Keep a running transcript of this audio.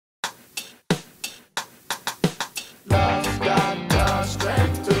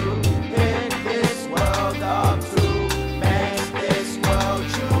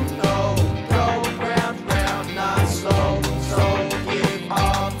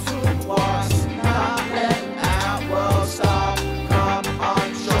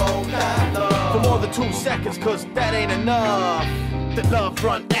cause that ain't enough. The love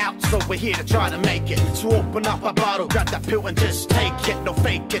run out, so we're here to try to make it. So open up a bottle, grab that pill and just take it. No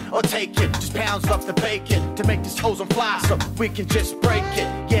fake it or take it, just pounds of the bacon to make this ozone fly so we can just break it.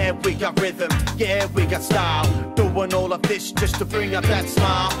 Yeah, we got rhythm, yeah, we got style. Doing all of this just to bring up that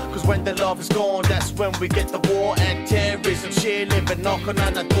smile. Cause when the love is gone, that's when we get the war and terrorism. Shit, living knocking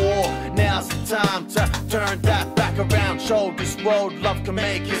on the door. Now's the time to turn that back around. Show this world love can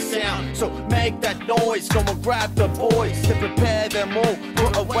make it sound. So make that noise, go and grab the boys to prepare them all.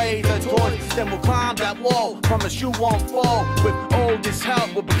 Put away the toys, then we'll climb that wall. Promise you won't fall. With all this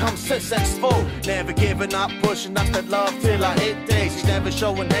help, we'll become successful. Never giving up, pushing up that love till I hit daisies. Never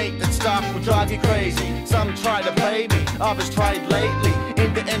showing hate, that stuff will drive you crazy. Some try to play me, others tried lately.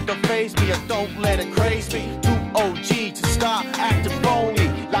 In the end, don't phase me, or don't let it craze me. Too OG to start acting phony.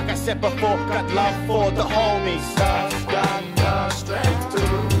 Like I said before, got love for the homies. I've got the strength to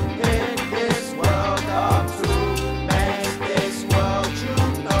pick this world up, to make this world,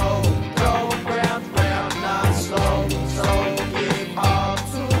 you know, go round, round, not slow. So give up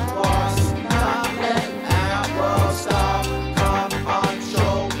to us, not let our world stop. Come on,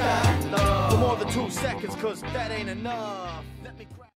 show that love for more than 2 seconds, cause that ain't enough. Let me